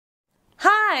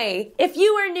Hi! If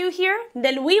you are new here,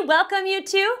 then we welcome you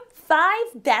to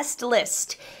 5 Best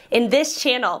List. In this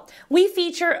channel, we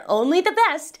feature only the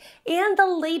best and the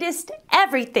latest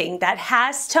everything that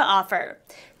has to offer.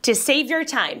 To save your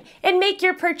time and make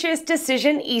your purchase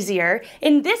decision easier,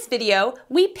 in this video,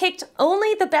 we picked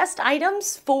only the best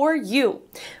items for you.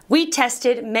 We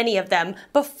tested many of them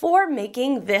before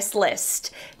making this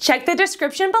list. Check the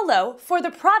description below for the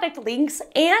product links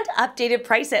and updated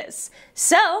prices.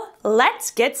 So, let's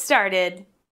get started.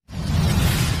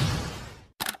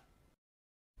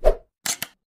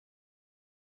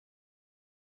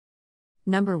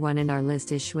 Number 1 in our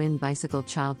list is Schwinn Bicycle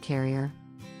Child Carrier.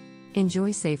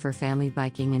 Enjoy safer family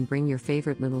biking and bring your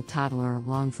favorite little toddler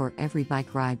along for every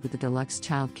bike ride with the deluxe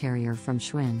child carrier from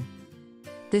Schwinn.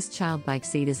 This child bike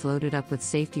seat is loaded up with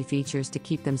safety features to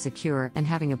keep them secure and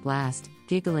having a blast,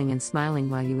 giggling and smiling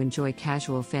while you enjoy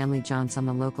casual family jaunts on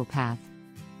the local path.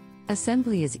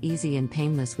 Assembly is easy and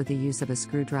painless with the use of a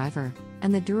screwdriver,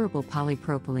 and the durable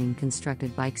polypropylene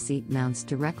constructed bike seat mounts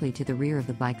directly to the rear of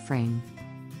the bike frame.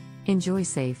 Enjoy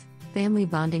safe, family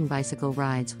bonding bicycle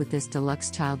rides with this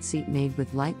deluxe child seat made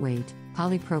with lightweight,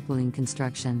 polypropylene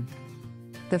construction.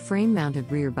 The frame-mounted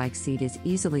rear bike seat is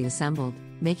easily assembled,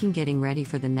 making getting ready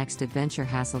for the next adventure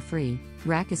hassle-free.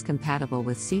 Rack is compatible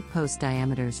with seat post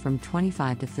diameters from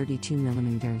 25 to 32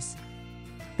 millimeters.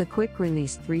 The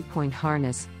quick-release 3-point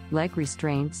harness, leg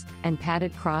restraints, and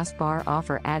padded crossbar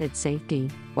offer added safety,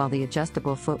 while the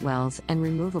adjustable footwells and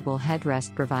removable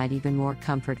headrest provide even more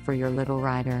comfort for your little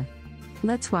rider.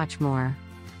 Let's watch more.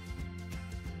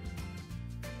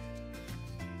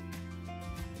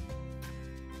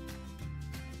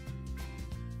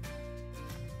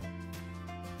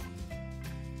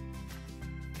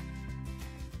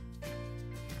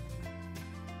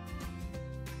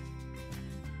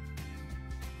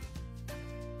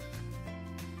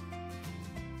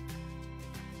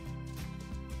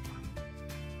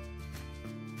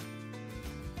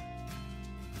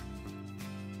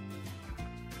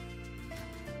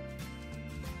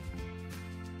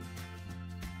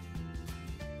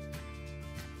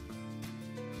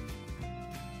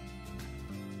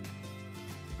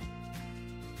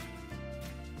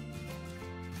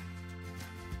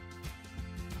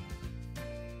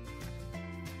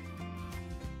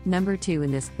 Number 2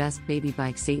 in this best baby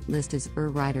bike seat list is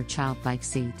UrRider Child Bike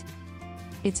Seat.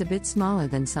 It's a bit smaller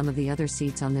than some of the other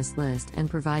seats on this list and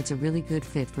provides a really good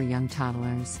fit for young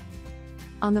toddlers.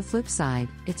 On the flip side,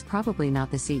 it's probably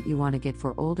not the seat you want to get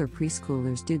for older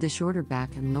preschoolers due to the shorter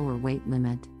back and lower weight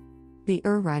limit. The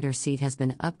UrRider seat has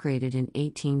been upgraded in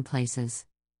 18 places.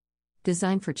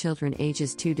 Designed for children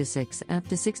ages 2 to 6 and up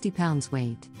to 60 pounds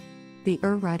weight. The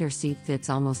UrRider seat fits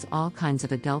almost all kinds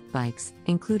of adult bikes,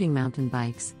 including mountain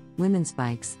bikes, women's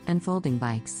bikes, and folding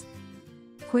bikes.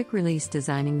 Quick release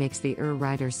designing makes the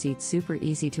UrRider seat super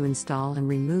easy to install and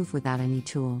remove without any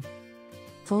tool.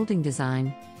 Folding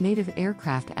design, made of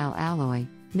aircraft alloy,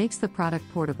 makes the product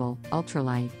portable,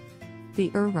 ultralight. The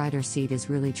UrRider seat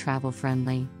is really travel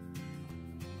friendly.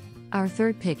 Our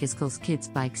third pick is QYLS Kids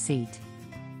Bike Seat.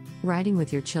 Riding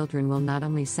with your children will not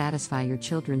only satisfy your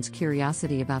children's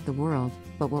curiosity about the world,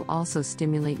 but will also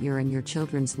stimulate your and your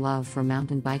children's love for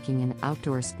mountain biking and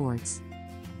outdoor sports.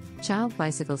 Child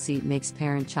bicycle seat makes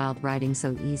parent-child riding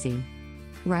so easy.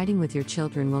 Riding with your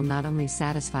children will not only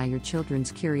satisfy your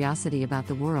children's curiosity about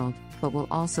the world, but will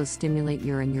also stimulate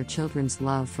your and your children's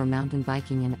love for mountain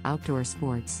biking and outdoor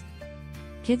sports.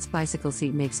 Kids bicycle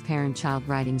seat makes parent-child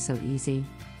riding so easy.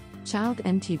 Child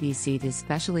MTB seat is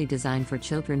specially designed for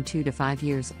children 2 to 5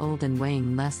 years old and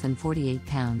weighing less than 48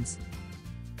 pounds.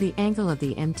 The angle of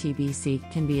the MTB seat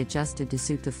can be adjusted to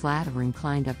suit the flat or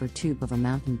inclined upper tube of a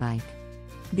mountain bike.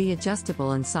 The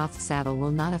adjustable and soft saddle will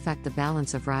not affect the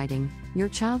balance of riding. Your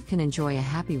child can enjoy a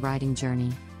happy riding journey.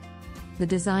 The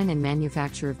design and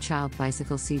manufacture of child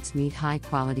bicycle seats meet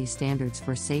high-quality standards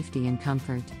for safety and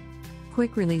comfort.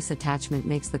 Quick release attachment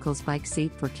makes the QYLS bike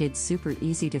seat for kids super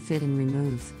easy to fit and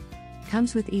remove.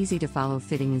 Comes with easy-to-follow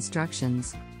fitting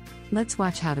instructions. Let's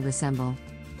watch how to assemble.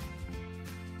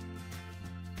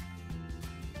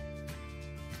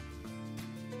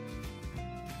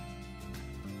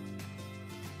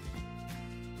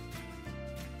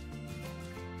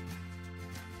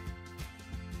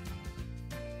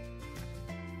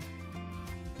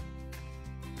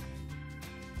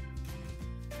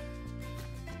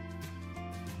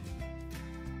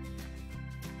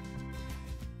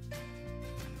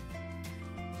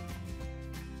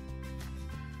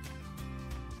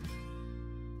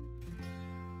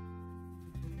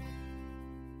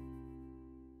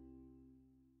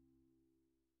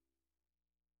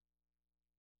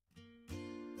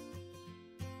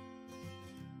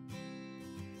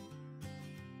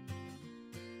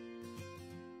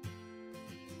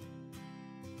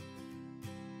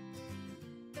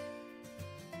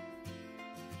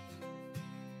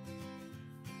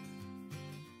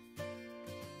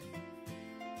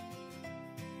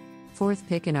 fourth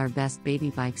pick in our best baby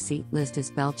bike seat list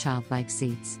is Bell Child Bike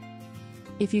Seats.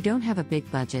 If you don't have a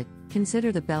big budget,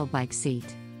 consider the Bell Bike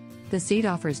Seat. The seat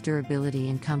offers durability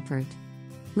and comfort.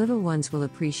 Little ones will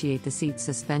appreciate the seat's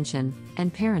suspension,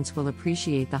 and parents will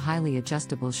appreciate the highly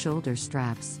adjustable shoulder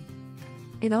straps.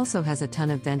 It also has a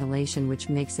ton of ventilation, which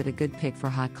makes it a good pick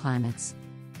for hot climates.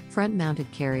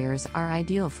 Front-mounted carriers are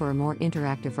ideal for a more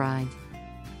interactive ride.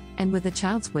 And with a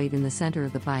child's weight in the center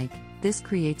of the bike, this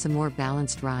creates a more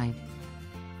balanced ride.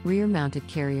 Rear-mounted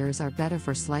carriers are better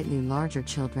for slightly larger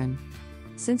children.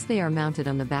 Since they are mounted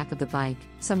on the back of the bike,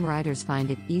 some riders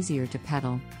find it easier to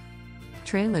pedal.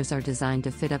 Trailers are designed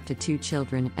to fit up to 2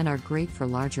 children and are great for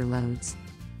larger loads.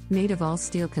 Made of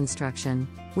all-steel construction,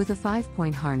 with a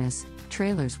 5-point harness,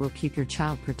 trailers will keep your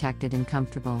child protected and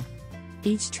comfortable.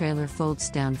 Each trailer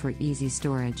folds down for easy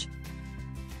storage.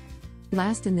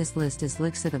 Last in this list is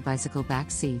Lixada Bicycle Back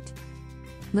Seat.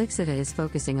 Lixada is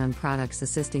focusing on products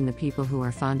assisting the people who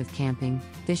are fond of camping,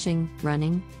 fishing,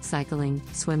 running, cycling,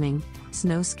 swimming,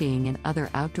 snow skiing and other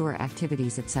outdoor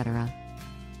activities, etc.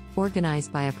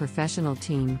 Organized by a professional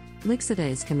team, Lixada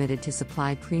is committed to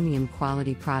supply premium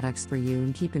quality products for you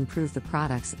and improve the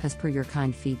products as per your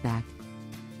kind feedback.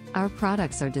 Our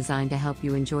products are designed to help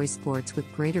you enjoy sports with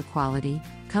greater quality,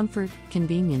 comfort,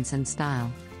 convenience and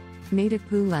style. Made of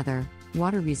PU leather,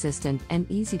 water resistant and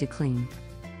easy to clean.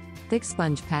 Thick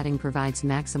sponge padding provides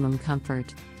maximum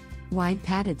comfort. Wide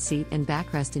padded seat and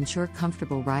backrest ensure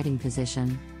comfortable riding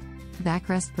position.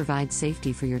 Backrest provides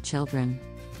safety for your children.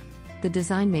 The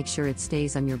design makes sure it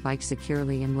stays on your bike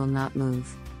securely and will not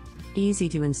move. Easy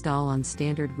to install on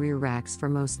standard rear racks for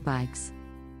most bikes.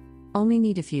 Only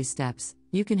need a few steps,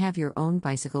 you can have your own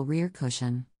bicycle rear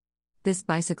cushion. This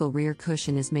bicycle rear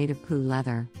cushion is made of PU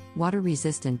leather, water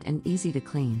resistant and easy to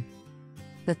clean.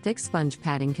 The thick sponge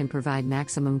padding can provide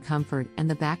maximum comfort and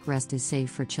the backrest is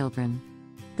safe for children.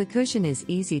 The cushion is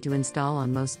easy to install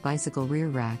on most bicycle rear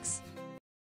racks.